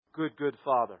good, good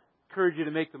Father. I encourage you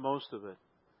to make the most of it.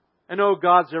 I know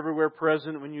God's everywhere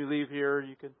present when you leave here.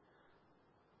 You can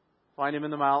find Him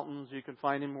in the mountains. You can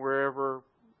find Him wherever.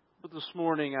 But this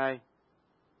morning I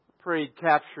pray He'd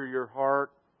capture your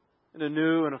heart in a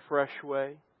new and a fresh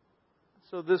way.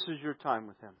 So this is your time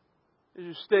with Him. As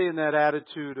you stay in that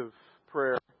attitude of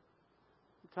prayer,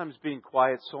 sometimes being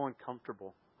quiet is so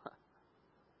uncomfortable.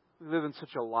 We live in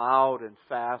such a loud and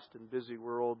fast and busy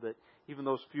world that even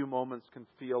those few moments can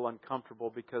feel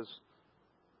uncomfortable because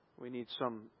we need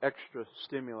some extra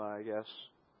stimuli, I guess.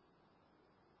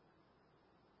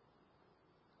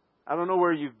 I don't know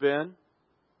where you've been.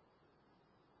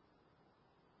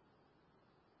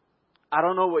 I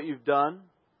don't know what you've done.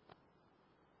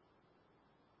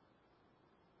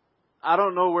 I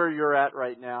don't know where you're at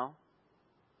right now.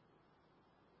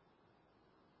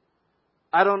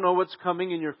 I don't know what's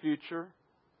coming in your future.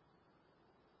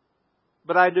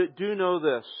 But I do know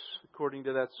this, according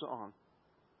to that song.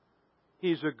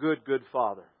 He's a good, good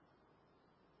Father.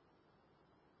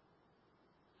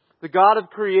 The God of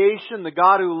creation, the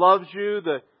God who loves you,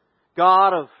 the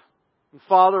God of and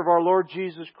Father of our Lord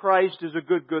Jesus Christ is a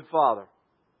good, good Father.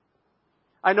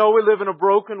 I know we live in a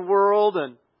broken world,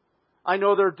 and I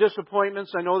know there are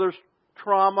disappointments. I know there's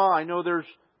trauma. I know there's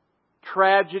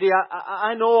tragedy.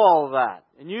 I know all of that.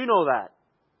 And you know that.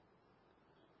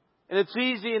 And it's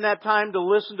easy in that time to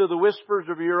listen to the whispers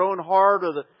of your own heart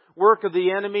or the work of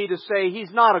the enemy to say,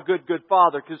 He's not a good, good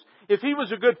Father. Because if He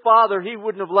was a good Father, He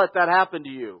wouldn't have let that happen to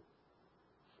you.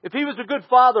 If He was a good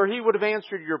Father, He would have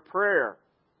answered your prayer.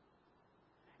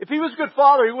 If He was a good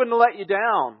Father, He wouldn't have let you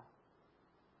down.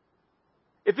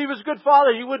 If He was a good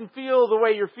Father, you wouldn't feel the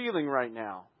way you're feeling right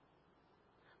now.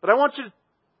 But I want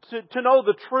you to know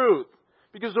the truth.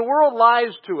 Because the world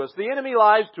lies to us. The enemy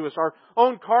lies to us. Our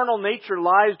own carnal nature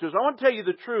lies to us. I want to tell you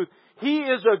the truth. He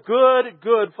is a good,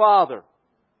 good Father.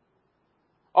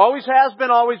 Always has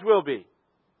been, always will be.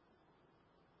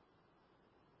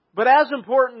 But as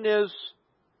important is,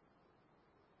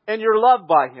 and you're loved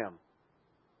by Him.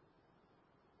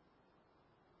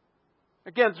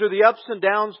 Again, through the ups and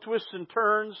downs, twists and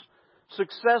turns,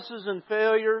 successes and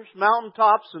failures,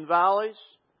 mountaintops and valleys.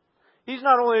 He's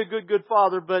not only a good, good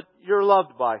Father, but you're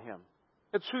loved by Him.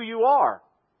 That's who you are.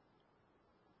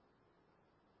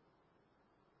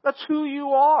 That's who you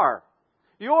are.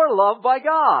 You're loved by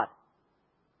God.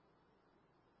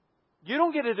 You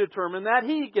don't get to determine that.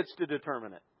 He gets to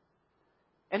determine it.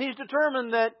 And He's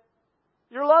determined that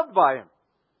you're loved by Him.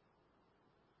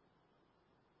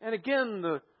 And again,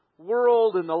 the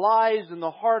world and the lies and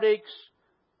the heartaches,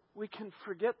 we can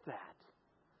forget that.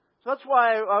 So that's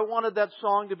why I wanted that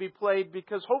song to be played,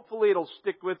 because hopefully it'll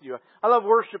stick with you. I love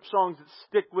worship songs that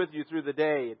stick with you through the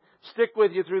day, and stick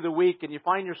with you through the week, and you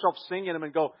find yourself singing them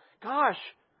and go, gosh,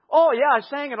 oh yeah, I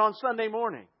sang it on Sunday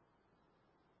morning.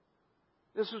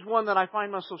 This is one that I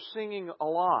find myself singing a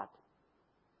lot.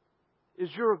 Is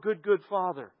you're a good, good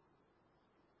Father.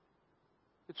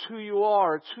 It's who you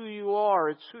are. It's who you are.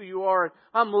 It's who you are.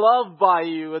 I'm loved by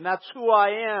you, and that's who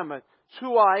I am. It's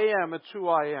who I am. It's who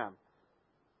I am.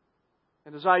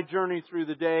 And as I journey through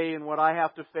the day and what I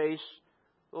have to face,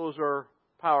 those are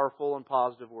powerful and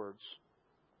positive words.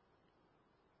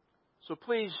 So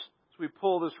please, as we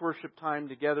pull this worship time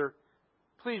together,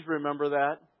 please remember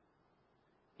that.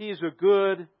 He is a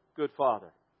good, good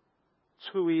Father. It's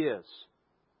who He is.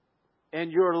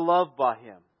 And you're loved by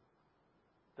Him.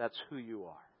 That's who you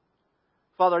are.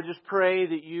 Father, I just pray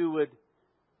that you would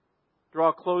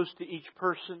draw close to each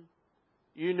person.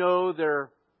 You know their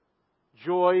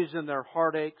joys and their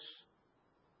heartaches.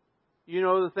 You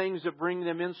know the things that bring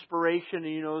them inspiration,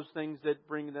 and you know those things that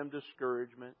bring them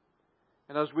discouragement.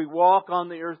 And as we walk on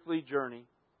the earthly journey,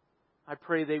 I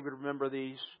pray they would remember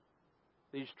these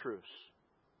truths.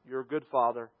 You're a good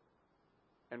Father,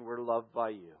 and we're loved by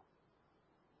you.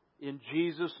 In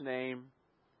Jesus' name,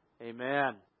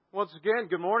 amen. Once again,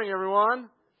 good morning, everyone.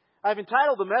 I've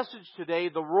entitled the message today,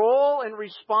 The Role and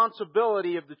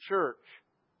Responsibility of the Church.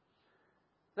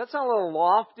 That sounds a little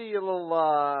lofty, a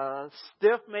little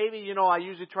stiff maybe. You know, I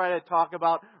usually try to talk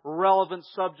about relevant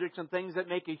subjects and things that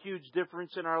make a huge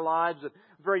difference in our lives. I'm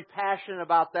very passionate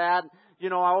about that. You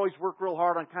know, I always work real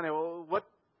hard on kind of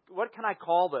what can I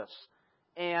call this?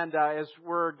 And as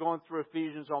we're going through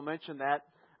Ephesians, I'll mention that.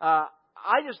 I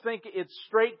just think it's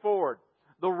straightforward.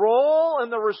 The role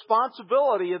and the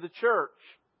responsibility of the church.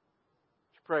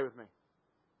 Would you pray with me?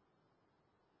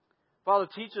 Father,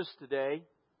 teach us today.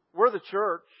 We're the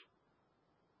church.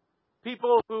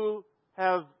 People who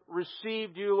have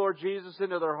received you, Lord Jesus,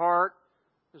 into their heart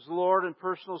as Lord and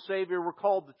personal Savior. We're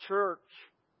called the church.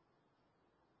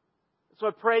 So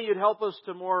I pray you'd help us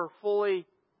to more fully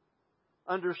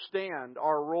understand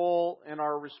our role and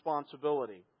our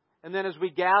responsibility. And then as we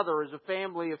gather as a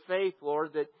family of faith,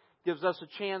 Lord, that gives us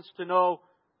a chance to know,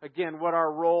 again, what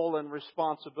our role and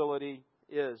responsibility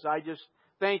is. I just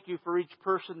thank You for each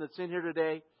person that's in here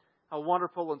today, how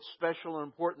wonderful and special and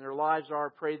important their lives are. I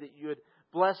pray that You would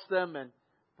bless them and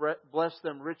bless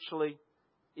them richly.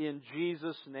 In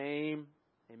Jesus' name,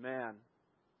 amen.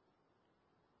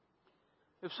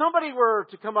 If somebody were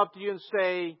to come up to you and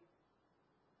say,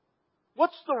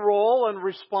 what's the role and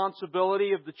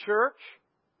responsibility of the church?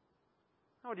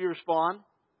 How would you respond?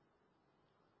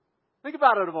 Think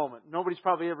about it a moment. Nobody's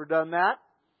probably ever done that.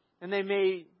 And they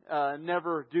may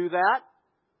never do that.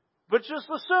 But just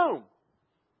assume.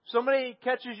 Somebody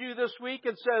catches you this week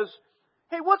and says,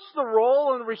 hey, what's the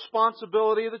role and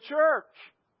responsibility of the church?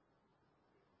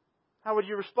 How would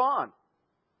you respond?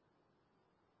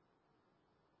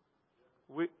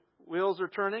 Wheels are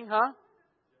turning, huh?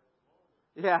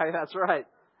 Yeah, that's right.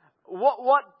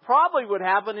 What probably would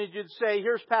happen is you'd say,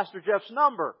 here's Pastor Jeff's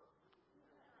number.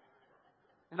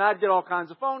 And I'd get all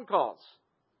kinds of phone calls.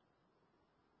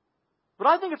 But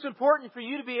I think it's important for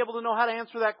you to be able to know how to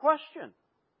answer that question.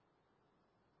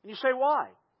 And you say, why?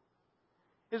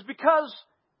 It's because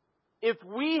if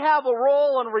we have a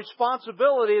role and a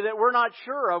responsibility that we're not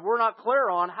sure of, we're not clear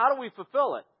on, how do we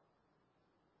fulfill it?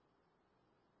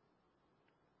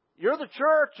 You're the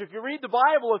church. If you read the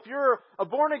Bible, if you're a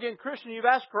born-again Christian, you've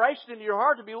asked Christ into your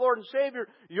heart to be Lord and Savior,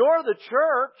 you're the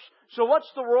church. So what's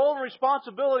the role and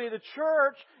responsibility of the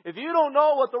church? If you don't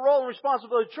know what the role and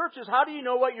responsibility of the church is, how do you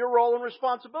know what your role and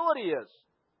responsibility is?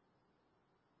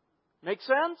 Make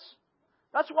sense?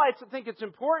 That's why I think it's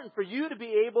important for you to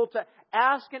be able to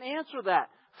ask and answer that.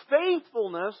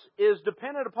 Faithfulness is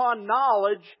dependent upon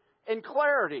knowledge and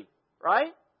clarity,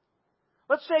 right?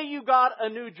 Let's say you got a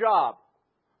new job.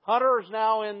 Hunter is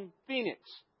now in Phoenix.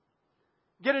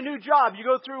 Get a new job. You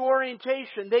go through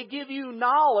orientation. They give you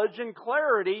knowledge and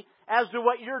clarity as to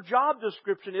what your job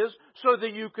description is so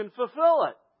that you can fulfill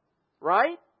it.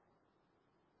 Right?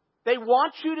 They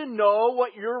want you to know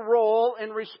what your role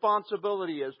and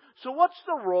responsibility is. So what's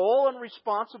the role and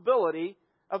responsibility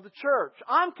of the church?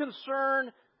 I'm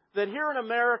concerned that here in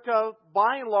America,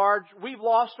 by and large, we've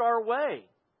lost our way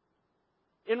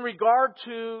in regard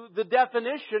to the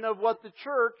definition of what the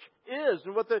church is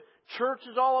and what the church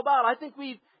is all about. I think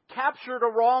we've captured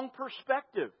a wrong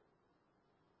perspective.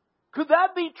 Could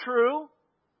that be true?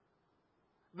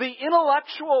 The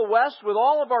intellectual West, with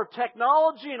all of our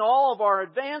technology and all of our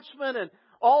advancement and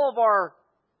all of our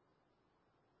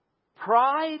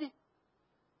pride,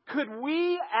 could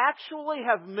we actually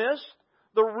have missed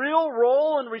the real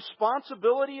role and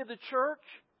responsibility of the church?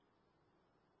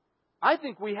 I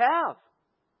think we have.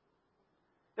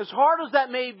 As hard as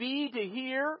that may be to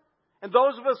hear, and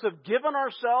those of us have given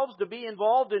ourselves to be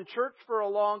involved in church for a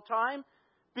long time,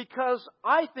 because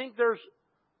I think there's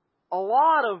a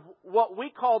lot of what we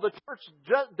call the church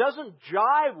doesn't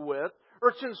jive with, or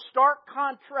it's in stark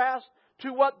contrast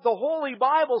to what the Holy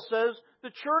Bible says the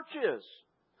church is.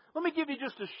 Let me give you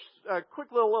just a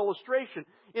quick little illustration.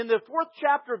 In the 4th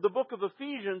chapter of the book of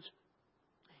Ephesians,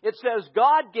 it says,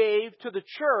 God gave to the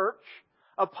church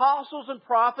apostles and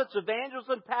prophets, evangelists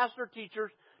and pastor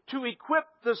teachers to equip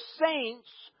the saints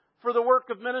for the work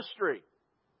of ministry.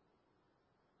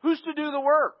 Who's to do the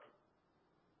work?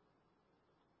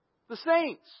 The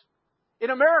saints. In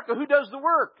America, who does the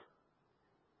work?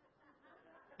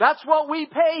 That's what we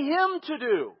pay Him to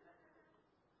do.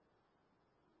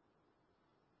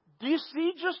 Do you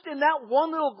see just in that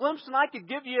one little glimpse, and I could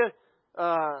give you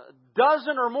a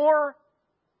dozen or more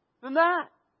than that?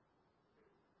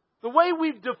 The way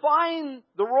we've defined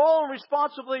the role and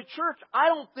responsibility of the church, I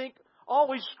don't think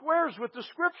always squares with the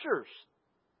Scriptures.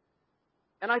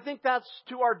 And I think that's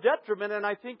to our detriment, and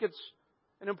I think it's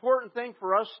an important thing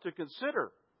for us to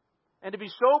consider and to be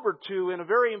sobered to in a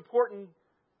very important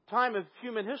time of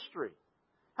human history.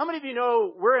 How many of you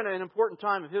know we're in an important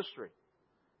time of history?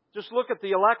 Just look at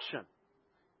the election.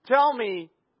 Tell me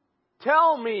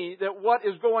that what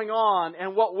is going on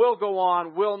and what will go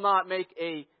on will not make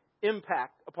an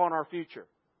impact upon our future.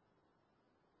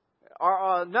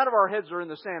 None of our heads are in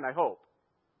the sand, I hope.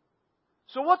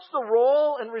 So what's the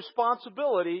role and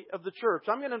responsibility of the church?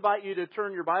 I'm going to invite you to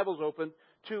turn your Bibles open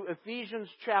to Ephesians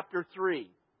chapter 3.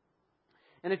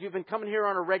 And if you've been coming here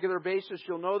on a regular basis,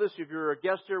 you'll know this. If you're a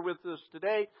guest here with us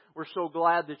today, we're so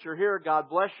glad that you're here. God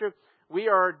bless you. We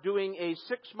are doing a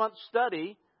 6-month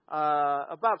study,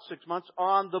 about 6 months,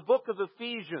 on the book of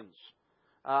Ephesians.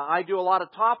 I do a lot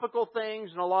of topical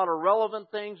things and a lot of relevant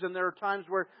things, and there are times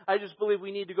where I just believe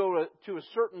we need to go to a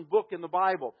certain book in the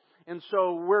Bible. And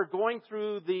so we're going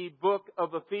through the book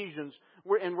of Ephesians.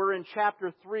 We're in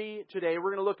chapter 3 today.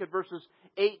 We're going to look at verses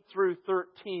 8 through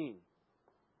 13.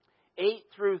 8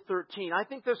 through 13. I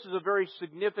think this is a very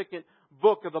significant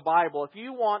book of the Bible. If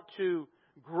you want to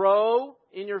grow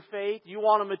in your faith, you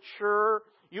want to mature,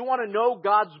 you want to know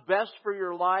God's best for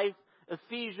your life,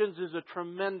 Ephesians is a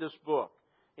tremendous book.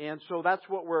 And so that's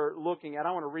what we're looking at.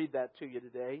 I want to read that to you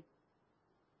today.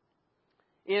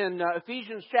 In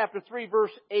Ephesians chapter 3,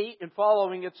 verse 8 and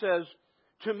following, it says,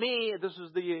 "To me," this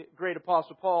is the great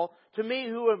apostle Paul, "to me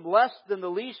who am less than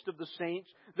the least of the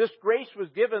saints, this grace was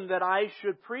given that I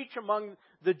should preach among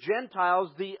the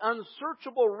Gentiles the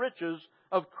unsearchable riches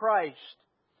of Christ,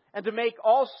 and to make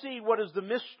all see what is the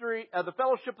mystery, the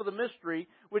fellowship of the mystery,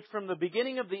 which from the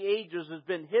beginning of the ages has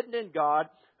been hidden in God,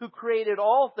 who created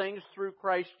all things through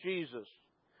Christ Jesus.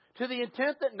 To the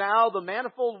intent that now the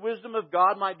manifold wisdom of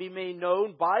God might be made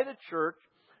known by the church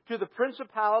to the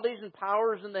principalities and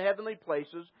powers in the heavenly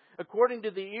places, according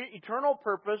to the eternal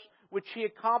purpose which He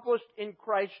accomplished in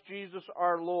Christ Jesus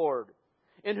our Lord,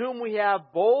 in whom we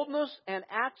have boldness and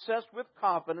access with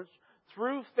confidence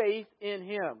through faith in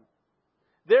Him.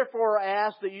 Therefore I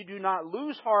ask that you do not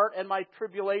lose heart in my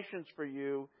tribulations for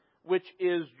you, which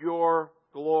is your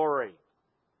glory."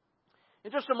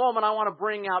 In just a moment, I want to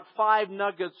bring out 5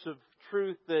 nuggets of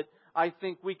truth that I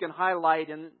think we can highlight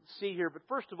and see here. But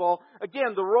first of all,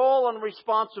 again, the role and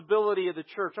responsibility of the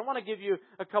church. I want to give you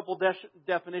a couple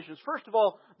definitions. First of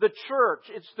all, the church.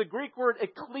 It's the Greek word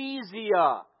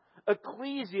ecclesia.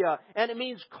 Ecclesia. And it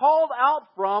means called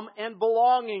out from and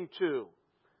belonging to.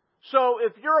 So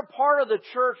if you're a part of the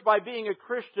church by being a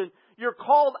Christian, you're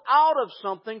called out of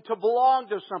something to belong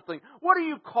to something. What are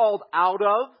you called out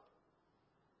of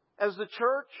as the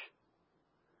church?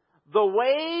 The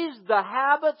ways, the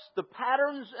habits, the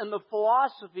patterns, and the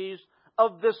philosophies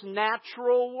of this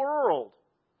natural world.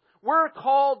 We're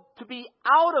called to be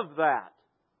out of that.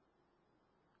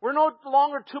 We're no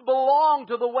longer to belong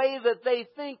to the way that they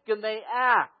think and they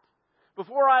act.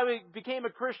 Before I became a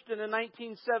Christian in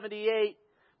 1978,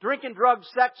 drinking, drugs,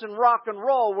 sex, and rock and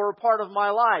roll were a part of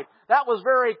my life. That was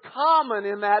very common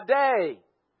in that day.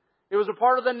 It was a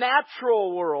part of the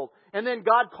natural world. And then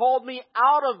God called me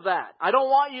out of that. I don't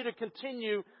want you to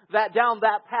continue down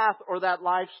that path or that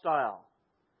lifestyle.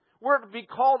 We're to be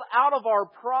called out of our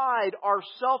pride, our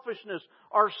selfishness,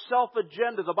 our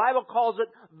self-agenda. The Bible calls it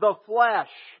the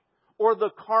flesh or the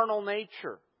carnal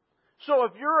nature. So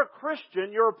if you're a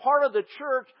Christian, you're a part of the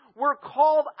church, we're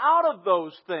called out of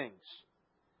those things.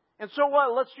 And so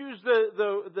what? Let's use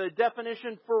the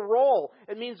definition for role.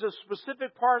 It means a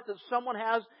specific part that someone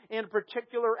has in a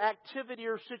particular activity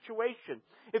or situation.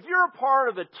 If you're a part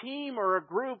of a team or a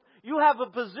group, you have a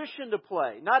position to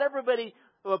play. Not everybody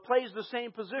plays the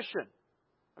same position.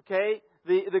 Okay?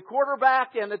 The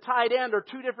quarterback and the tight end are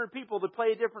 2 different people that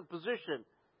play a different position.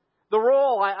 The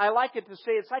role, I like it to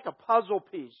say, it's like a puzzle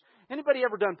piece. Anybody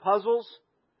ever done puzzles?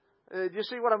 Do you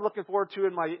see what I'm looking forward to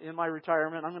in my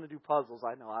retirement? I'm going to do puzzles.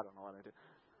 I don't know what I do.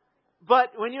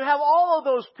 But when you have all of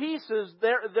those pieces,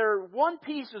 one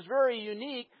piece is very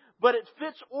unique, but it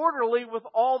fits orderly with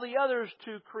all the others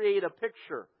to create a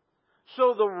picture.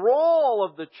 So the role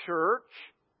of the church,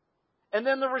 and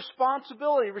then the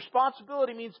responsibility.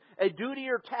 Responsibility means a duty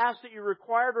or task that you're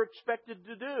required or expected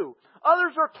to do.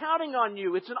 Others are counting on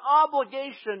you. It's an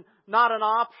obligation, not an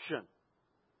option.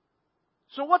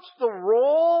 So what's the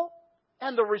role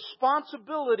and the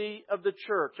responsibility of the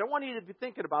church? I want you to be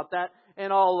thinking about that,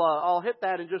 and I'll hit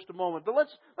that in just a moment. But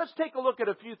let's take a look at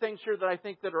a few things here that I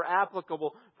think that are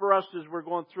applicable for us as we're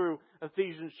going through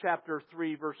Ephesians chapter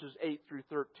 3, verses 8 through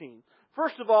 13.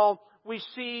 First of all, we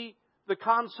see the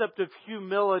concept of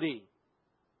humility.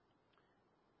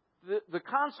 The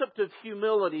concept of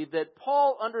humility, that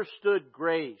Paul understood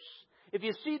grace. If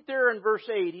you see it there in verse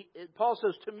 8, Paul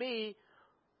says, "To me,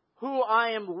 who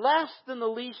I am less than the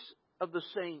least of the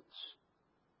saints."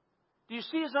 Do you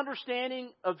see his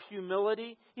understanding of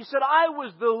humility? He said, I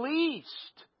was the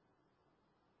least.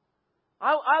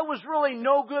 I was really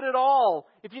no good at all.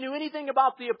 If you knew anything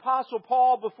about the Apostle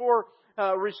Paul before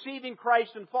receiving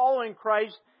Christ and following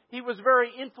Christ, he was a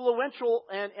very influential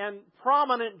and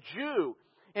prominent Jew.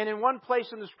 And in one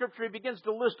place in the Scripture, he begins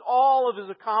to list all of his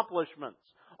accomplishments.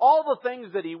 All the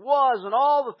things that he was and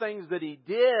all the things that he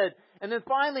did. And then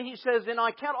finally he says, and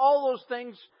I count all those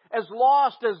things as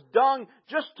lost, as dung,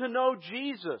 just to know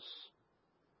Jesus.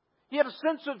 He had a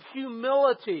sense of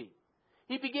humility.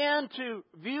 He began to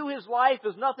view his life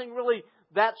as nothing really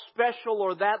that special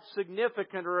or that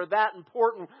significant or that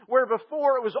important, where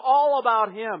before it was all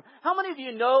about him. How many of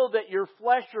you know that your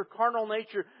flesh, your carnal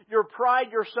nature, your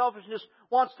pride, your selfishness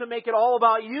wants to make it all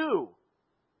about you?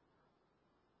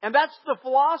 And that's the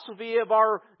philosophy of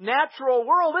our natural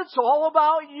world. It's all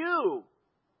about you.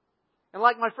 And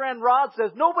like my friend Rod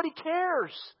says, nobody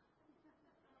cares.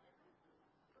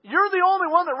 You're the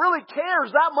only one that really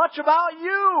cares that much about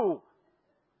you.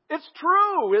 It's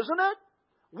true, isn't it?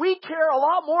 We care a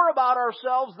lot more about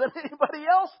ourselves than anybody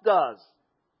else does.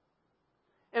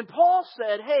 And Paul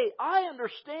said, hey, I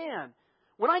understand.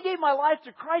 When I gave my life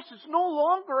to Christ, it's no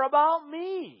longer about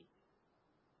me.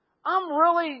 I'm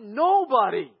really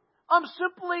nobody. I'm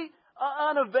simply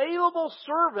an available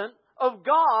servant of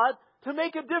God to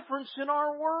make a difference in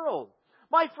our world.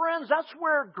 My friends, that's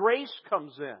where grace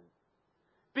comes in.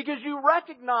 Because you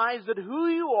recognize that who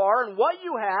you are and what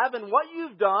you have and what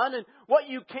you've done and what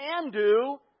you can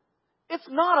do, it's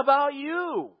not about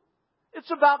you.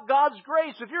 It's about God's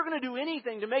grace. If you're going to do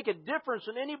anything to make a difference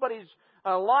in anybody's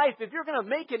life, if you're going to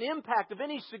make an impact of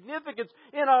any significance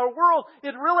in our world,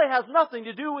 it really has nothing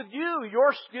to do with you,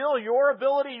 your skill, your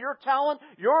ability, your talent,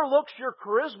 your looks, your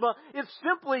charisma. It's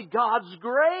simply God's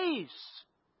grace.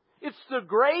 It's the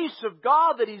grace of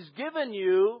God that He's given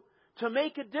you to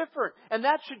make a difference. And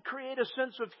that should create a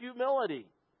sense of humility.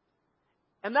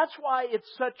 And that's why it's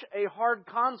such a hard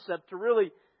concept to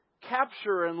really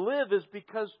capture and live, is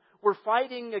because we're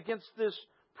fighting against this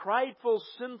prideful,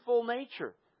 sinful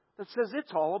nature that says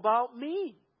it's all about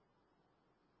me.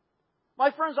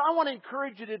 My friends, I want to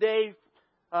encourage you today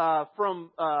from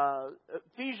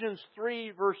Ephesians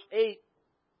 3, verse 8.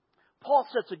 Paul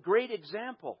sets a great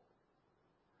example.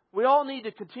 We all need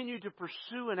to continue to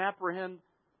pursue and apprehend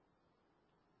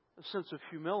a sense of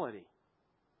humility.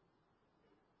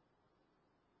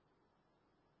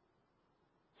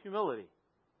 Humility.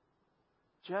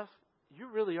 Jeff, you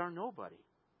really are nobody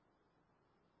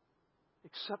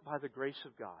except by the grace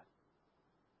of God.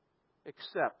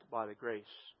 Except by the grace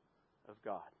of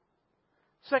God.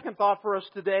 Second thought for us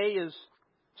today is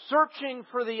searching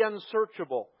for the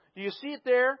unsearchable. Do you see it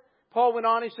there? Paul went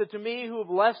on, he said, to me who have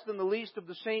less than the least of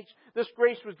the saints, this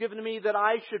grace was given to me that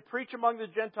I should preach among the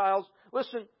Gentiles.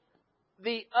 Listen,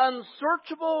 the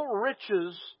unsearchable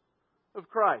riches of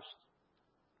Christ.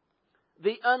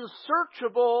 The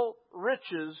unsearchable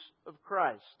riches of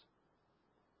Christ.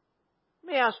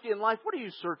 Let me ask you in life, what are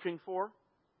you searching for?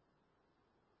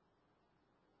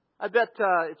 I bet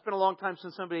it's been a long time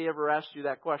since somebody ever asked you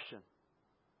that question.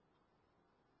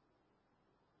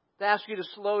 To ask you to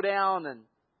slow down and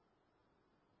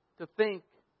to think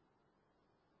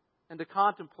and to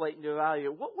contemplate and to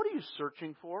evaluate. What are you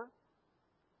searching for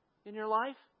in your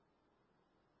life?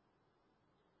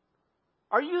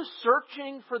 Are you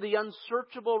searching for the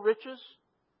unsearchable riches?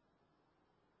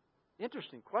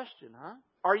 Interesting question, huh?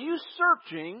 Are you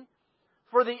searching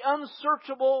for the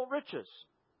unsearchable riches?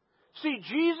 See,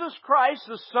 Jesus Christ,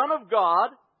 the Son of God,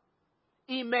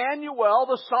 Emmanuel,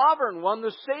 the Sovereign One,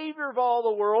 the Savior of all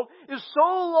the world, is so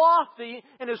lofty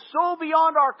and is so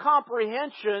beyond our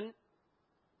comprehension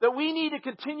that we need to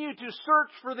continue to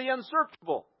search for the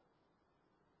unsearchable.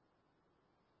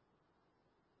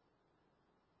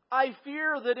 I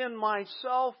fear that in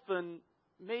myself and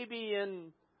maybe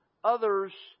in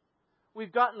others,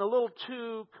 we've gotten a little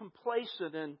too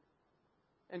complacent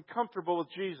and comfortable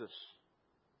with Jesus.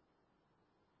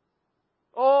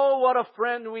 Oh, what a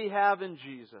friend we have in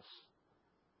Jesus.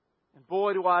 And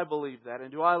boy, do I believe that, and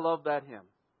do I love that hymn.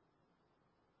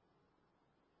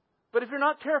 But if you're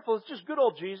not careful, it's just good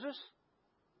old Jesus.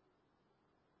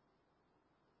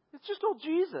 It's just old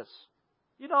Jesus.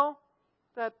 You know,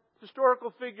 that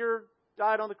historical figure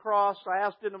died on the cross. I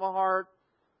asked into my heart,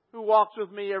 who walks with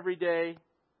me every day.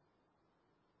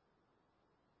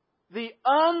 The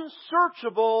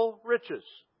unsearchable riches.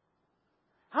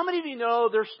 How many of you know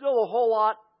there's still a whole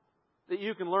lot that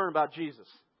you can learn about Jesus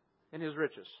and His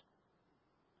riches?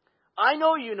 I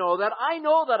know you know that. I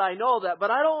know that,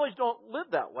 but I always don't live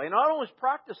that way, and I don't always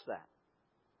practice that.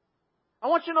 I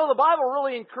want you to know the Bible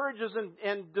really encourages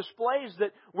and displays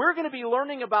that we're going to be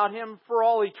learning about Him for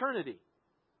all eternity.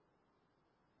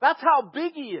 That's how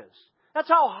big He is. That's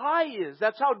how high He is.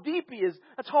 That's how deep He is.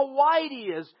 That's how wide He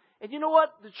is. And you know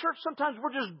what? The church, sometimes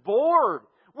we're just bored.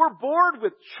 We're bored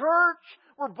with church.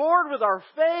 We're bored with our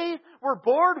faith. We're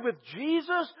bored with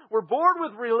Jesus. We're bored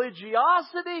with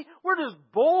religiosity. We're just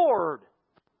bored.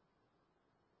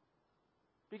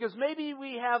 Because maybe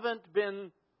we haven't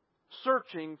been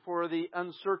searching for the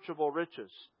unsearchable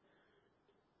riches.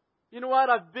 You know what?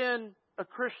 I've been a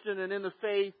Christian and in the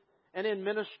faith and in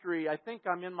ministry. I think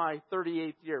I'm in my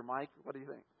 38th year. Mike, what do you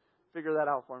think? Figure that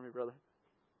out for me, brother.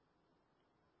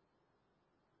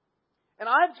 And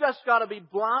I've just got to be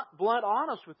blunt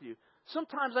honest with you.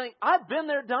 Sometimes I think, I've been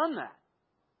there, done that.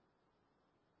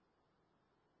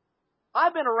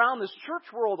 I've been around this church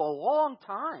world a long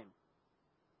time.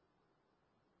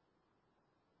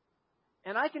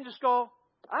 And I can just go,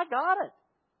 I got it.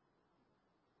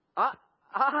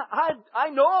 I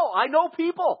know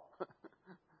people.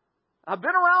 I've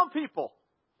been around people.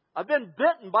 I've been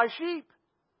bitten by sheep.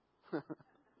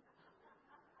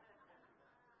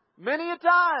 Many a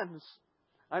times.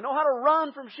 I know how to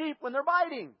run from sheep when they're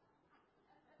biting.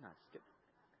 No, just kidding.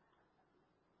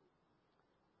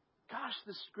 Gosh,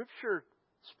 the Scripture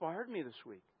inspired me this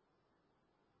week.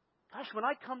 Gosh, when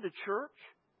I come to church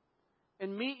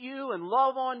and meet you and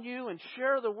love on you and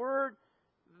share the Word,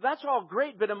 that's all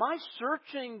great. But am I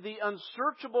searching the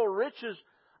unsearchable riches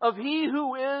of He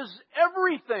who is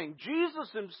everything,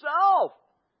 Jesus Himself?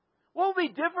 What would be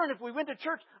different if we went to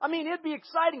church? I mean, it'd be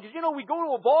exciting because, we go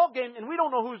to a ball game and we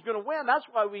don't know who's going to win. That's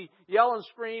why we yell and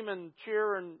scream and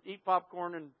cheer and eat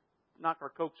popcorn and knock our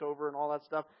Cokes over and all that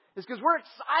stuff. It's because we're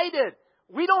excited.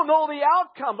 We don't know the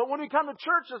outcome, but when we come to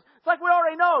church, it's like we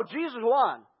already know Jesus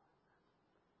won.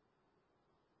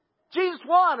 Jesus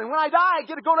won, and when I die, I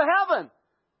get to go to heaven.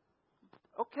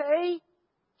 Okay,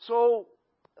 so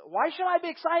why should I be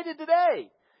excited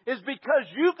today? It's because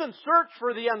you can search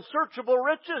for the unsearchable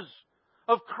riches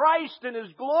of Christ and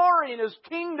His glory and His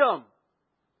kingdom.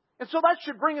 And so that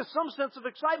should bring us some sense of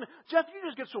excitement. Jeff, you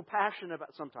just get so passionate about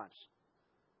it sometimes.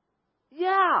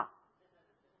 Yeah.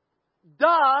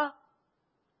 Duh.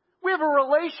 We have a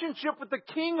relationship with the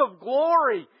King of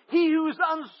glory. He who's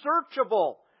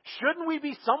unsearchable. Shouldn't we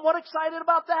be somewhat excited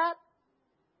about that?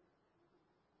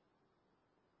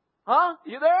 Huh?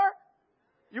 You there?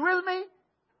 You with me?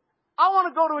 I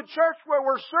want to go to a church where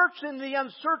we're searching the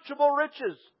unsearchable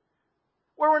riches.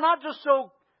 Where we're not just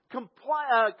so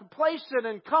complacent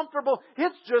and comfortable.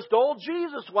 It's just old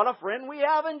Jesus. What a friend we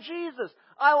have in Jesus.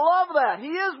 I love that. He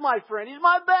is my friend. He's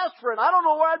my best friend. I don't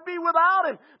know where I'd be without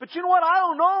Him. But you know what? I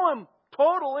don't know Him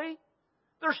totally.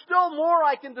 There's still more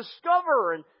I can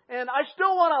discover. And I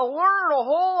still want to learn a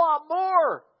whole lot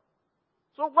more.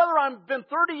 So whether I've been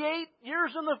 38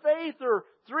 years in the faith or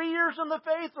 3 years in the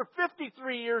faith or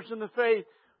 53 years in the faith,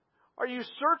 are you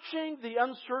searching the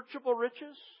unsearchable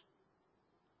riches?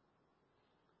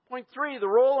 Point 3, the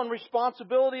role and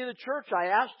responsibility of the church. I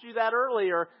asked you that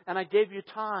earlier, and I gave you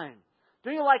time.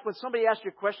 Don't you like when somebody asks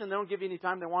you a question, they don't give you any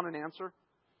time, they want an answer?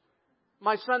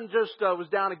 My son just was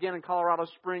down again in Colorado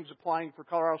Springs applying for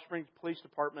Colorado Springs Police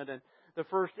Department, and the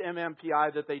first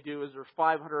MMPI that they do is there's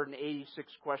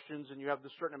 586 questions, and you have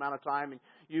this certain amount of time, and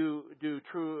you do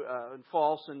true and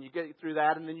false, and you get through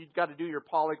that, and then you've got to do your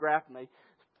polygraph, and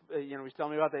they, he's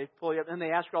telling me about, they pull you up, and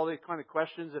they ask you all these kind of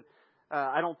questions, and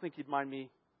I don't think you'd mind me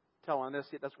telling this.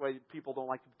 That's why people don't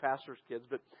like the pastor's kids,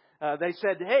 but they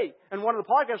said, hey, and one of the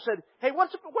polygraphs said, hey,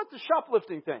 what's the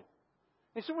shoplifting thing?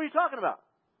 He said, what are you talking about?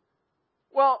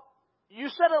 Well, you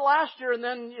said it last year, and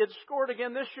then it scored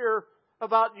again this year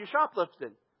about you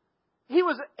shoplifting. He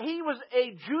was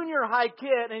a junior high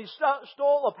kid, and he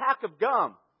stole a pack of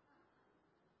gum.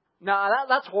 Now,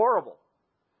 that's horrible.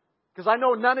 Because I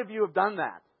know none of you have done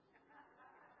that.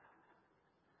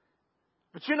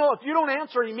 But if you don't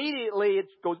answer immediately, it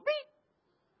goes beep.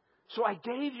 So I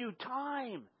gave you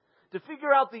time to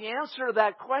figure out the answer to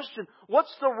that question.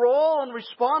 What's the role and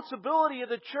responsibility of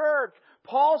the church?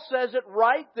 Paul says it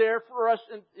right there for us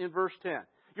in verse 10.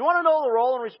 You want to know the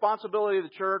role and responsibility of the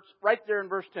church? Right there in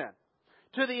verse 10.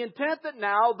 To the intent that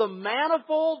now the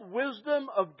manifold wisdom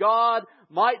of God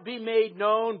might be made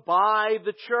known by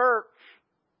the church.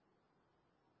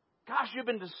 Gosh,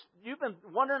 you've been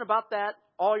wondering about that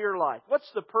all your life. What's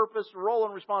the purpose, role,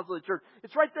 and responsibility of the church?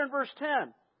 It's right there in verse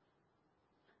 10.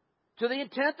 To the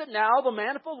intent that now the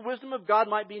manifold wisdom of God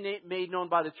might be made known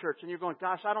by the church. And you're going,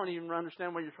 gosh, I don't even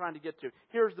understand what you're trying to get to.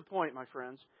 Here's the point, my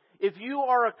friends. If you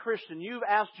are a Christian, you've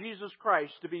asked Jesus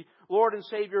Christ to be Lord and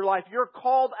Savior of your life, you're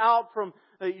called out from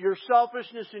your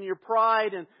selfishness and your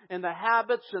pride and the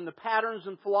habits and the patterns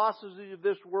and philosophies of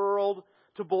this world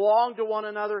to belong to one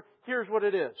another. Here's what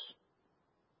it is.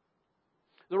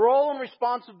 The role and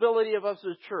responsibility of us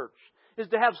as a church is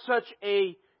to have such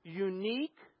a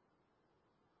unique,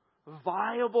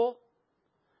 viable,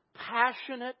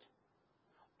 passionate,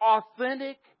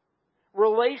 authentic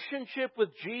relationship with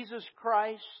Jesus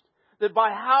Christ that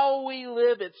by how we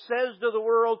live, it says to the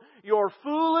world, you're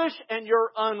foolish and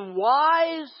you're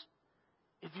unwise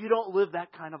if you don't live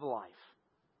that kind of life.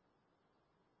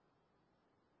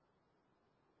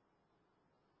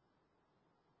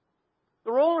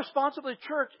 The role and responsibility of the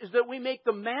church is that we make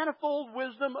the manifold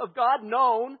wisdom of God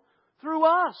known through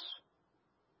us.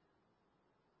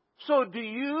 So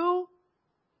do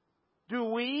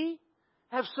we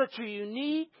have such a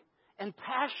unique and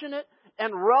passionate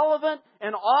and relevant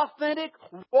and authentic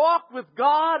walk with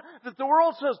God that the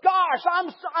world says, gosh,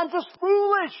 I'm just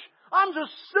foolish. I'm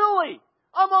just silly.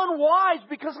 I'm unwise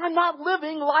because I'm not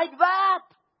living like that.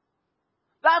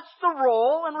 That's the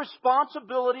role and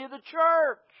responsibility of the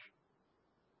church.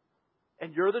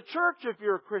 And you're the church if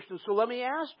you're a Christian. So let me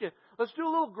ask you, let's do a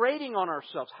little grading on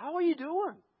ourselves. How are you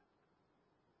doing?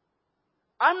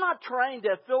 I'm not trying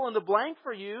to fill in the blank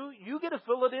for you. You get to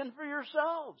fill it in for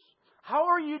yourselves. How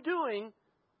are you doing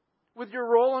with your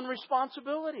role and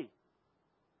responsibility?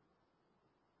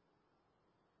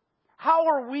 How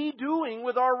are we doing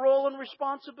with our role and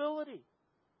responsibility?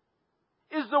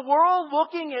 Is the world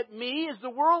looking at me? Is the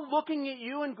world looking at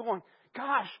you and going,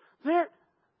 gosh,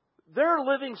 they're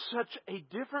living such a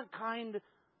different kind of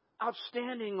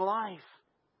outstanding life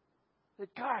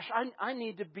that, gosh, I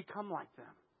need to become like them.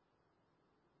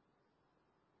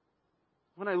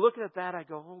 When I look at that, I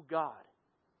go, oh God,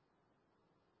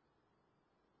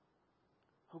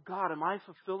 am I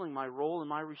fulfilling my role and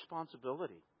my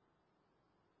responsibility?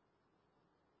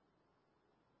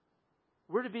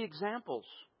 We're to be examples.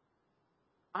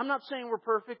 I'm not saying we're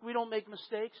perfect, we don't make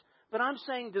mistakes, but I'm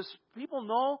saying, does people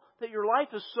know that your life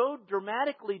is so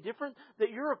dramatically different, that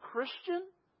you're a Christian?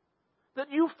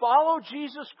 That you follow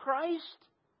Jesus Christ?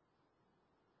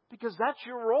 Because that's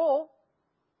your role.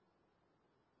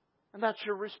 And that's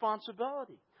your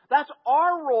responsibility. That's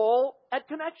our role at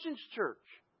Connections Church.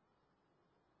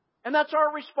 And that's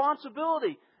our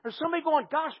responsibility. There's somebody going,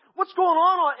 gosh, what's going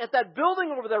on at that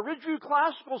building over there, Ridgeview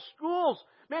Classical Schools?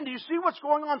 Man, do you see what's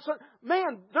going on?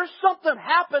 Man, there's something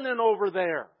happening over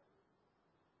there.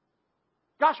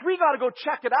 Gosh, we got to go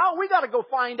check it out. We got to go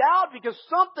find out because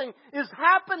something is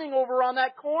happening over on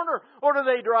that corner. Or do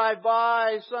they drive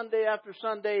by Sunday after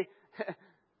Sunday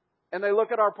and they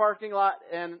look at our parking lot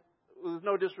and, with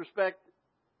no disrespect,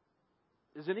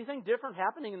 is anything different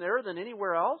happening there than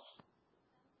anywhere else?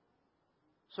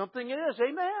 Something is.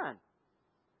 Amen.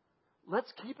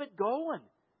 Let's keep it going.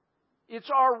 It's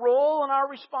our role and our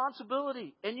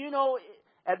responsibility. And you know,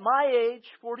 at my age,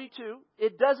 42,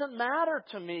 it doesn't matter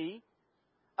to me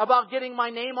about getting my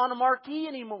name on a marquee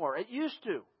anymore. It used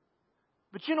to.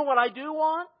 But you know what I do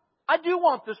want? I do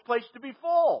want this place to be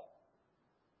full.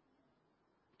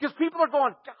 Because people are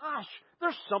going, gosh,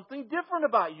 there's something different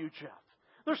about you, Jeff.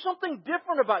 There's something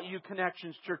different about you,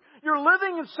 Connections Church. You're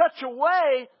living in such a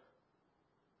way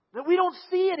that we don't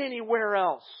see it anywhere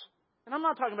else. And I'm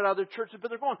not talking about other churches, but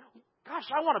they're going, gosh,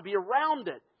 I want to be around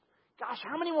it. Gosh,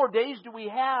 how many more days do we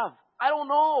have? I don't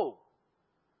know.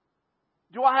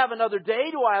 Do I have another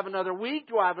day? Do I have another week?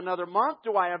 Do I have another month?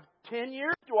 Do I have 10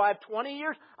 years? Do I have 20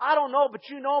 years? I don't know, but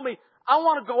you know me. I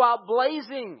want to go out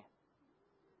blazing.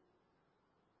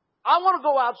 I want to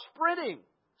go out sprinting.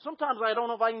 Sometimes I don't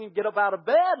know if I can even get up out of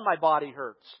bed. My body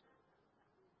hurts.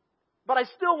 But I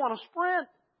still want to sprint.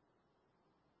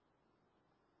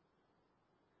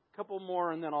 A couple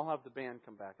more and then I'll have the band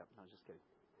come back up. No, just kidding.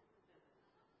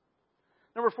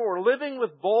 Number 4, living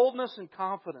with boldness and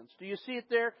confidence. Do you see it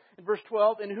there in verse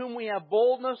 12? In whom we have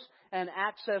boldness and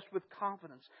access with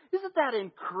confidence. Isn't that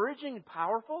encouraging and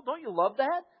powerful? Don't you love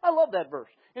that? I love that verse.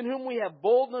 In whom we have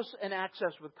boldness and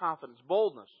access with confidence.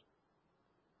 Boldness.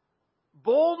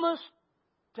 Boldness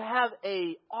to have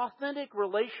an authentic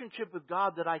relationship with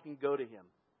God that I can go to Him.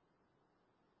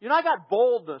 You know, I got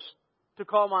boldness to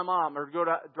call my mom or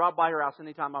to drop by her house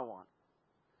anytime I want.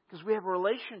 Because we have a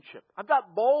relationship. I've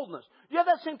got boldness. Do you have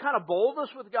that same kind of boldness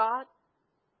with God?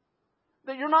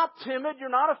 That you're not timid, you're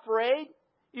not afraid.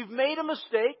 You've made a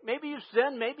mistake. Maybe you've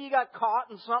sinned. Maybe you got caught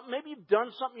in something. Maybe you've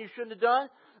done something you shouldn't have done.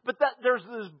 But that there's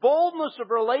this boldness of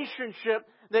relationship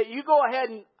that you go ahead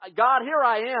and, God, here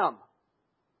I am.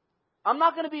 I'm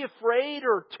not going to be afraid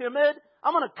or timid.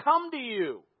 I'm going to come to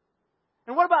you.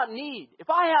 And what about need? If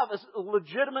I have a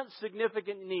legitimate,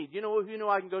 significant need, you know who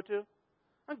I can go to?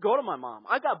 I can go to my mom.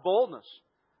 I got boldness.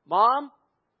 Mom,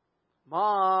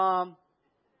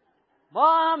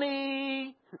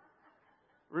 Mommy,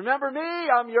 remember me?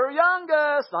 I'm your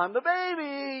youngest. I'm the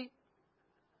baby.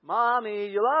 Mommy,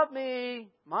 you love me.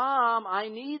 Mom, I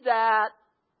need that.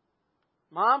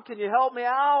 Mom, can you help me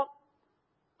out?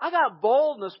 I got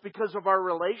boldness because of our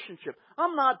relationship.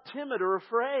 I'm not timid or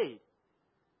afraid.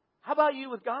 How about you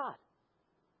with God?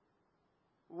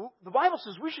 The Bible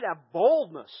says we should have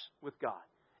boldness with God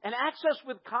and access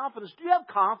with confidence. Do you have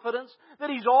confidence that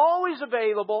He's always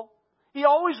available? He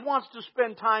always wants to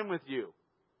spend time with you.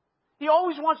 He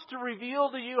always wants to reveal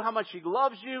to you how much He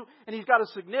loves you, and He's got a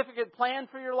significant plan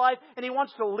for your life, and He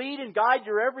wants to lead and guide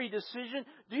your every decision.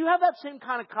 Do you have that same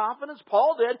kind of confidence?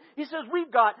 Paul did. He says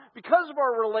because of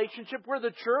our relationship, we're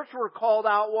the church, we're called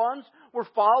out ones, we're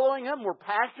following Him, we're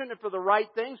passionate for the right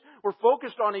things, we're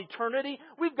focused on eternity.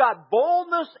 We've got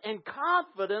boldness and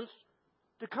confidence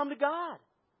to come to God.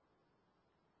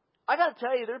 I got to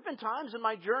tell you, there have been times in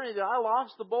my journey that I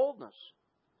lost the boldness.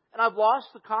 And I've lost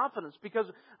the confidence because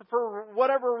for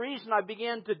whatever reason I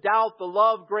began to doubt the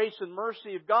love, grace, and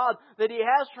mercy of God that He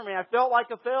has for me. I felt like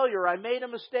a failure. I made a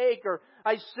mistake or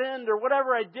I sinned or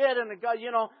whatever I did. And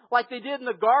like they did in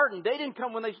the garden. They didn't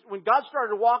come when God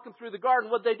started walking through the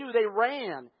garden. What did they do? They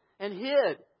ran and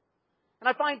hid. And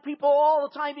I find people all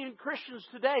the time, even Christians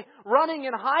today, running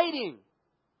and hiding.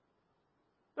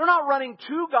 They're not running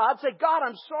to God. Say, God,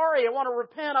 I'm sorry. I want to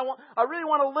repent. I really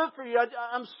want to live for you.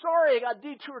 I'm sorry. I got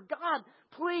detoured. God,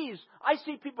 please. I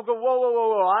see people go,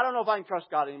 whoa. I don't know if I can trust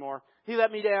God anymore. He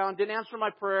let me down. Didn't answer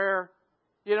my prayer.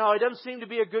 He doesn't seem to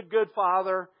be a good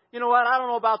father. You know what? I don't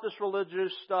know about this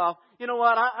religious stuff. You know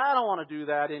what? I don't want to do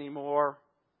that anymore.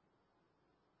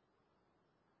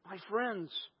 My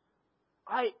friends,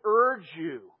 I urge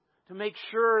you to make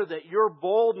sure that your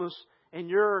boldness and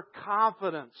your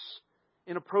confidence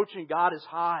in approaching God is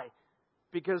high,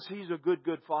 because He's a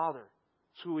good Father.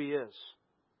 That's who He is.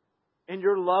 And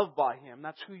you're loved by Him.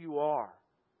 That's who you are.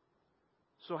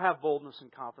 So have boldness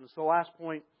and confidence. The last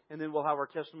point, and then we'll have our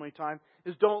testimony time,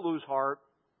 is don't lose heart.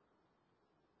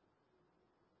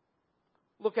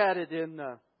 Look at it in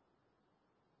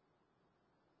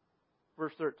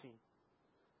verse 13.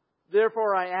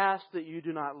 Therefore I ask that you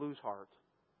do not lose heart.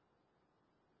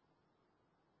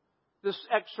 This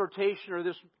exhortation or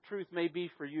this truth may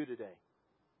be for you today.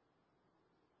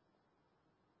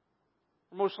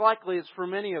 Most likely it's for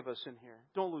many of us in here.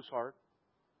 Don't lose heart.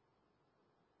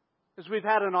 As we've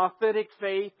had an authentic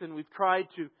faith and we've tried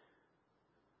to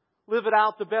live it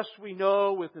out the best we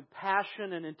know with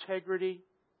passion and integrity,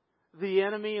 the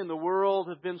enemy and the world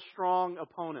have been strong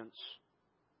opponents.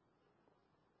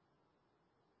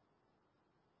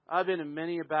 I've been in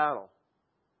many a battle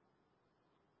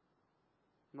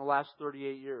in the last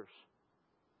 38 years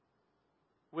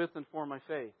with and for my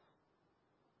faith.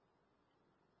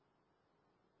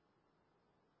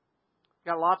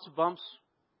 Got lots of bumps,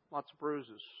 lots of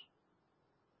bruises,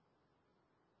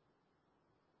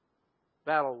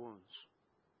 battle wounds.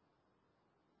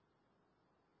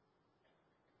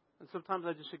 And sometimes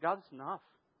I just say, God, it's enough.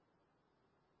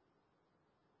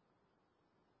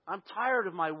 I'm tired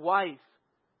of my wife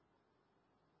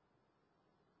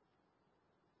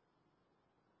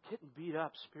getting beat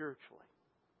up spiritually.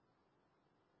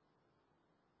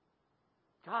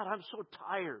 God, I'm so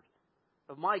tired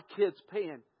of my kids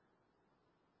paying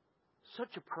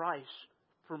such a price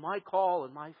for my call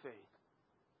and my faith.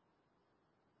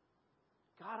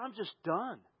 God, I'm just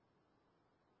done.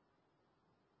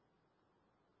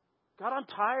 God, I'm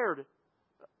tired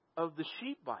of the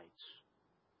sheep bites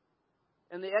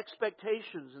and the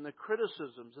expectations and the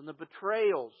criticisms and the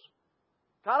betrayals.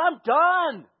 God, I'm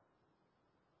done.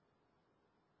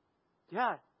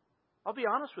 Yeah, I'll be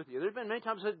honest with you. There's been many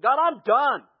times I said, God, I'm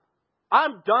done.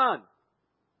 I'm done.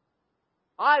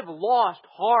 I've lost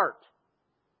heart.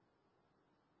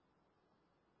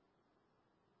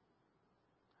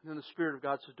 And then the Spirit of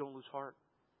God says, don't lose heart.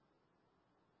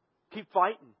 Keep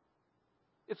fighting.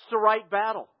 It's the right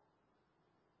battle.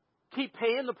 Keep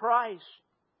paying the price.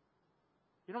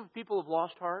 You know, people have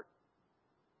lost heart.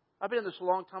 I've been in this a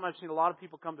long time. I've seen a lot of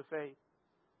people come to faith.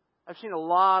 I've seen a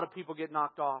lot of people get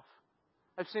knocked off.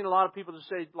 I've seen a lot of people just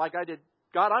say, like I did,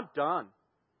 God, I'm done.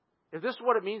 If this is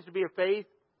what it means to be a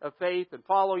faith and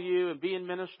follow you and be in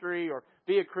ministry or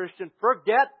be a Christian,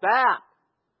 forget that.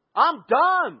 I'm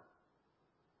done.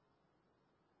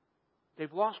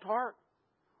 They've lost heart.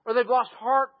 Or they've lost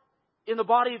heart in the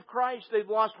body of Christ. They've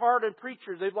lost heart in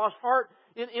preachers. They've lost heart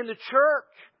in the church.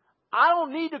 I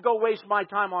don't need to go waste my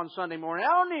time on Sunday morning.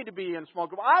 I don't need to be in small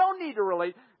group. I don't need to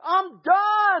relate. I'm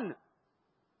done.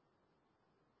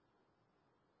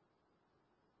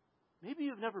 Maybe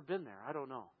you've never been there. I don't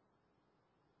know.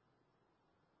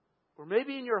 Or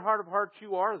maybe in your heart of hearts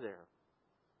you are there.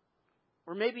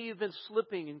 Or maybe you've been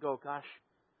slipping and go, gosh,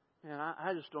 man,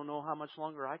 I just don't know how much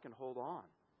longer I can hold on.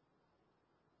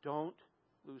 Don't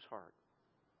lose heart.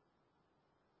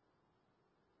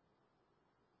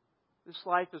 This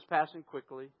life is passing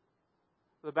quickly.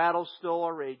 The battles still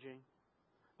are raging.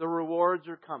 The rewards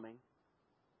are coming.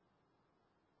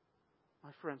 My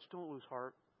friends, don't lose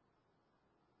heart.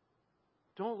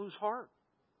 Don't lose heart.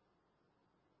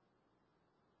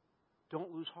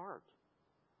 Don't lose heart.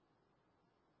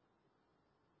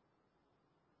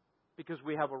 Because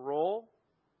we have a role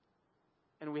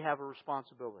and we have a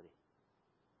responsibility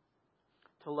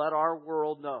to let our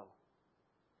world know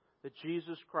that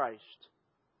Jesus Christ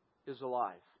is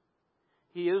alive.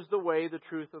 He is the way, the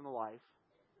truth, and the life.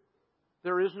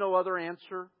 There is no other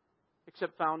answer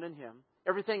except found in Him.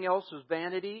 Everything else is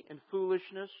vanity and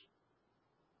foolishness.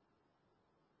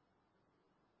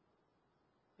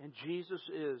 And Jesus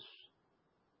is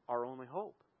our only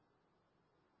hope.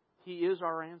 He is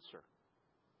our answer.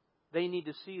 They need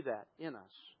to see that in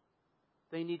us.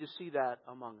 They need to see that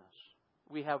among us.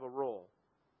 We have a role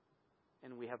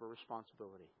and we have a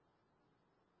responsibility.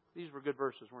 These were good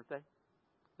verses, weren't they?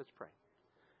 Let's pray.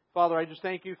 Father, I just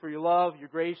thank You for Your love, Your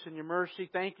grace, and Your mercy.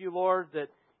 Thank You, Lord, that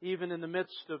even in the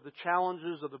midst of the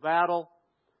challenges of the battle,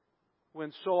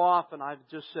 when so often I've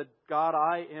just said, God,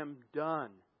 I am done.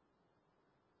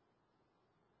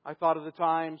 I thought of the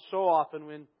time so often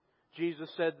when Jesus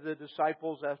said to the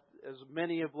disciples, as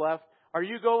many have left, are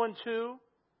you going too?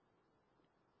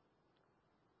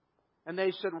 And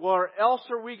they said, where else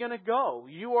are we going to go?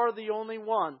 You are the only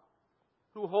one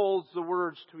who holds the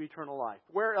words to eternal life.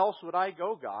 Where else would I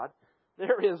go, God?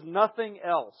 There is nothing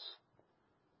else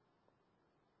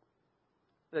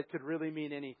that could really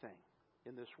mean anything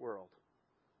in this world.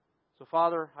 So,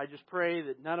 Father, I just pray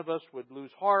that none of us would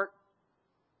lose heart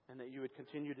and that You would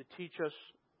continue to teach us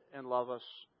and love us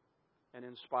and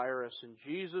inspire us. In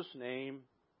Jesus' name,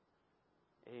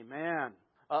 amen.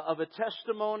 Of a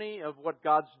testimony of what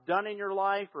God's done in your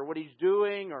life or what He's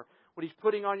doing or what He's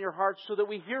putting on your heart so that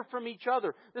we hear from each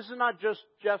other. This is not just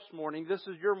Jeff's morning. This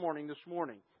is your morning this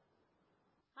morning.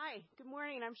 Hi, good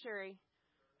morning. I'm Sherry.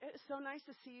 It's so nice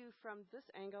to see you from this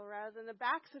angle rather than the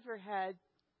backs of your head.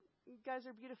 You guys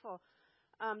are beautiful.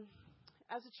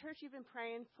 As a church, you've been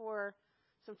praying for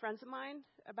some friends of mine.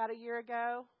 About a year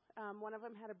ago, one of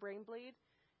them had a brain bleed,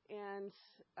 and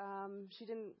she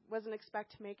wasn't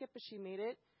expect to make it, but she made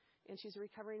it, and she's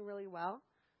recovering really well.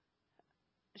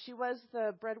 She was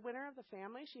the breadwinner of the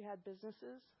family. She had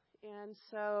businesses, and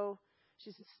so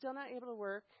she's still not able to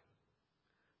work.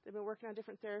 They've been working on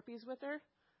different therapies with her.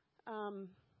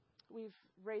 We've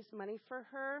raised money for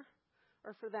her,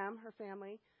 or for them, her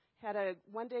family. Had a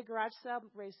one-day garage sale,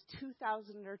 raised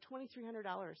 $2,000 or $2,300.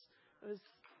 It was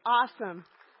awesome.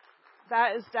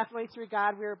 That is definitely through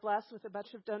God. We were blessed with a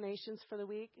bunch of donations for the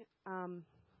week.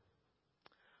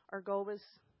 Our goal was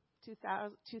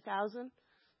 $2,000.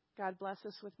 God bless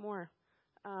us with more.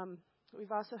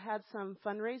 We've also had some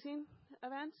fundraising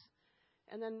events.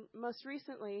 And then most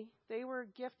recently, they were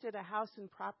gifted a house and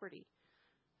property.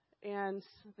 And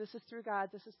this is through God.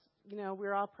 This is,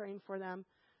 we're all praying for them.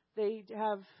 They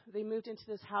moved into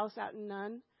this house out in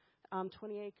Nunn,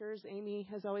 20 acres. Amy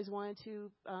has always wanted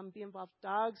to be involved with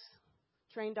dogs,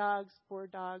 train dogs,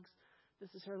 board dogs.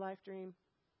 This is her life dream.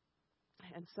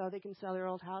 And so they can sell their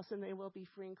old house and they will be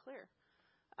free and clear.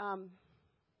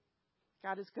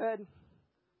 God is good.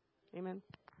 Amen.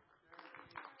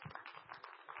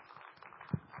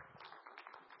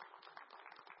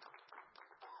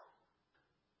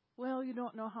 Well, you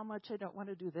don't know how much I don't want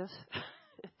to do this.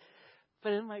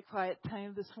 But in my quiet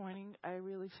time this morning, I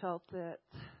really felt that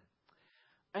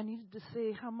I needed to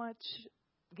say how much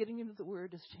getting into the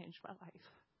Word has changed my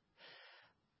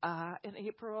life. In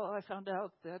April, I found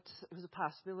out that it was a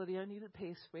possibility I needed a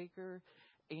pacemaker.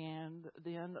 And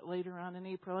then later on in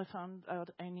April, I found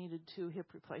out I needed 2 hip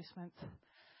replacements.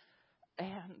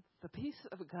 And the peace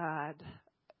of God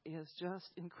is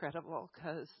just incredible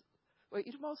because what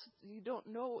you don't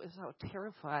know is how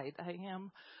terrified I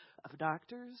am of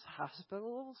doctors,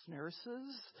 hospitals,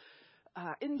 nurses,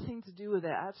 anything to do with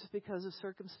that because of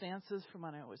circumstances from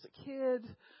when I was a kid,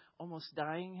 almost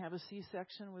dying, have a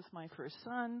C-section with my first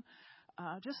son,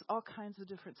 just all kinds of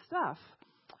different stuff.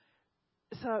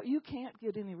 So you can't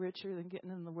get any richer than getting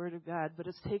in the Word of God, but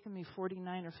it's taken me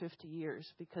 49 or 50 years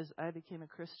because I became a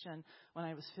Christian when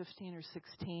I was 15 or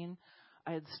 16.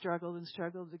 I had struggled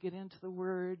to get into the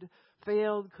Word,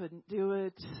 failed, couldn't do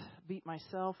it, beat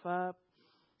myself up.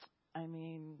 I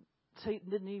mean, Satan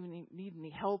didn't even need any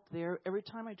help there. Every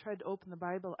time I tried to open the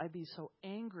Bible, I'd be so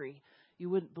angry. You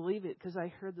wouldn't believe it because I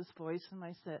heard this voice in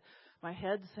my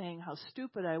head saying how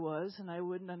stupid I was and I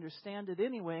wouldn't understand it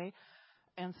anyway.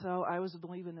 And so I was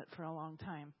believing it for a long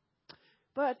time.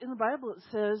 But in the Bible it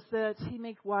says that He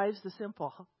make wise the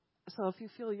simple. So if you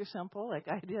feel you're simple, like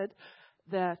I did,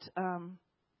 that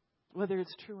whether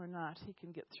it's true or not, He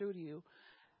can get through to you.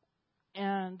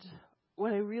 And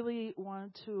what I really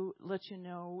want to let you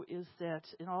know is that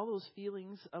in all those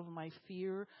feelings of my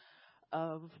fear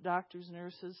of doctors,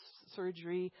 nurses,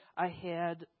 surgery, I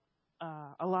had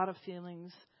a lot of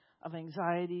feelings of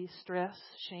anxiety, stress,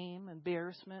 shame,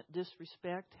 embarrassment,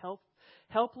 disrespect,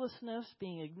 helplessness,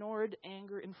 being ignored,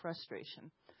 anger, and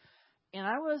frustration. And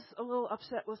I was a little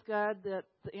upset with God that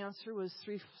the answer was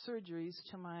 3 surgeries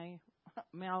to my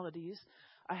maladies.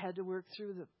 I had to work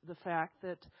through the fact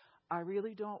that I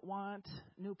really don't want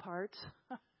new parts,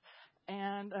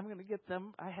 and I'm going to get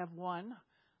them. I have one.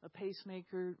 A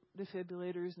pacemaker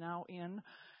defibrillator is now in.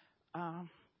 I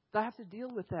have to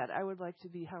deal with that. I would like to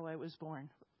be how I was born.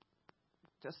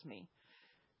 Just me.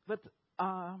 But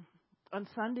on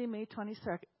Sunday, May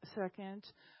 22nd,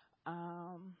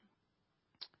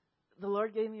 the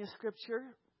Lord gave me a scripture,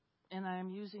 and I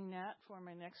am using that for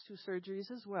my next 2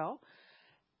 surgeries as well.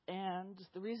 And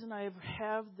the reason I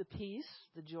have the peace,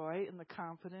 the joy, and the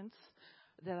confidence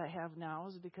that I have now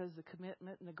is because the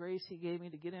commitment and the grace He gave me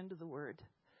to get into the Word.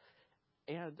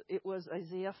 And it was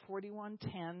Isaiah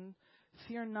 41:10.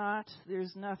 Fear not,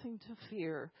 there's nothing to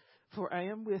fear, for I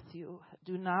am with you.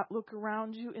 Do not look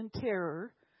around you in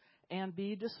terror and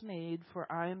be dismayed, for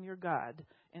I am your God.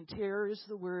 And terror is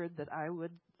the word that I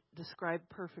would describe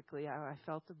perfectly how I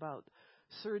felt about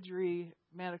surgery,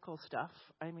 medical stuff.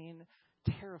 I mean,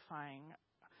 terrifying.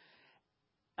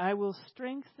 I will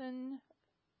strengthen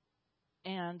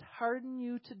and harden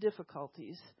you to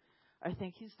difficulties. I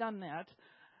think He's done that.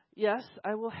 Yes,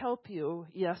 I will help you.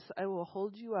 Yes, I will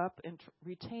hold you up and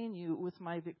retain you with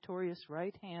my victorious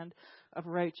right hand of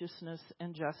righteousness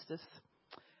and justice.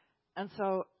 And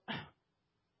so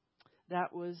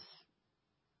that was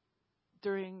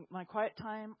during my quiet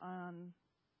time on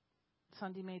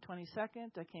Sunday, May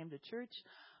 22nd. I came to church.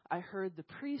 I heard the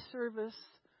pre-service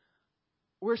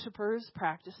worshipers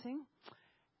practicing.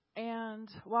 And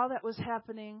while that was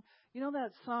happening, you know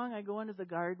that song, I Go Into the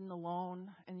Garden Alone,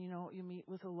 and you meet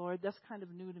with the Lord? That's kind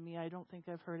of new to me. I don't think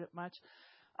I've heard it much.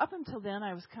 Up until then,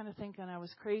 I was kind of thinking I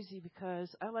was crazy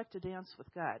because I like to dance with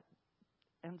God.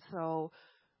 And so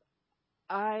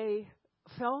I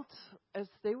felt, as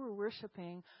they were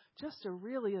worshiping, just a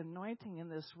really anointing in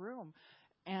this room.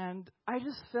 And I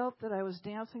just felt that I was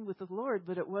dancing with the Lord,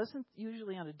 but it wasn't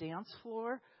usually on a dance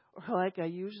floor or like I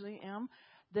usually am,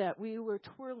 that we were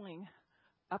twirling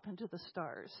up into the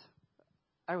stars.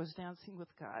 I was dancing with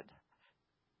God.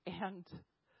 And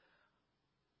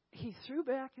He threw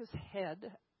back His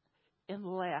head and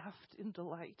laughed in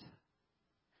delight.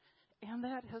 And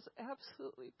that has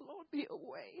absolutely blown me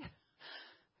away.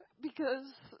 Because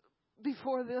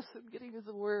before this, and getting to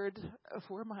the Word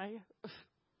for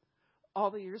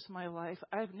all the years of my life,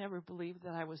 I've never believed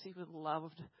that I was even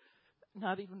loved,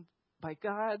 not even by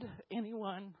God,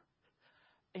 anyone.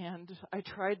 And I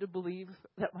tried to believe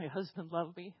that my husband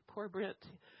loved me. Poor Brent,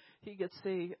 he gets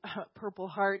a Purple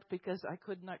Heart because I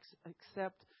could not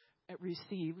accept and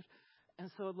receive. And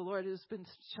so the Lord has been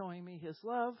showing me His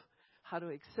love, how to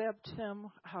accept Him,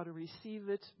 how to receive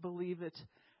it, believe it,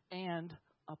 and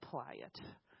apply it.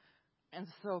 And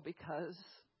so because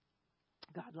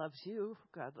God loves you,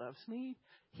 God loves me,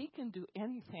 He can do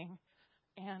anything.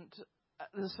 And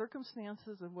the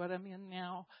circumstances of what I'm in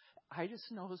now, I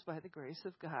just know it's by the grace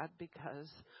of God, because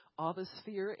all this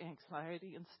fear,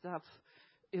 anxiety, and stuff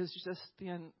is just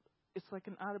it's like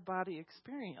an out-of-body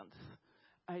experience.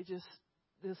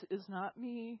 This is not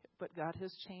me, but God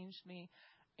has changed me,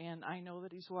 and I know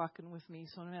that He's walking with me.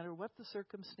 So no matter what the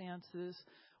circumstances,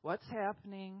 what's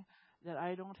happening, that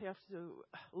I don't have to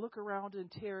look around in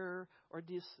terror or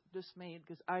dismayed,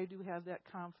 because I do have that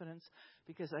confidence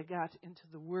because I got into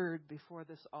the Word before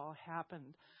this all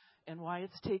happened. And why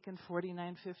it's taken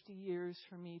 49, 50 years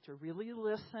for me to really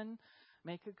listen,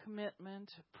 make a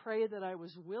commitment, pray that I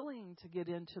was willing to get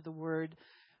into the Word.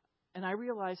 And I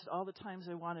realized all the times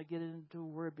I wanted to get into the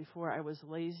Word before, I was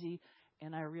lazy.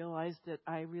 And I realized that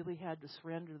I really had to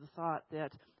surrender the thought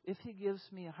that if He gives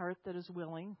me a heart that is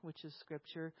willing, which is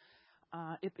Scripture,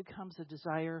 it becomes a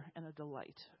desire and a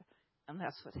delight. And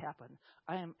that's what happened.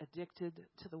 I am addicted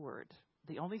to the Word.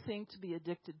 The only thing to be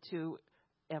addicted to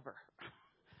ever.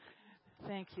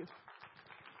 Thank you. And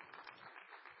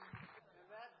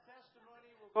that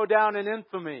testimony will go down in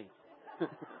infamy.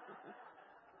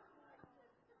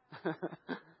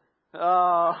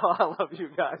 Oh, I love you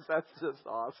guys. That's just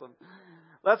awesome.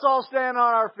 Let's all stand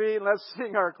on our feet and let's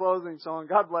sing our closing song.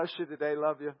 God bless you today.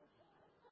 Love you.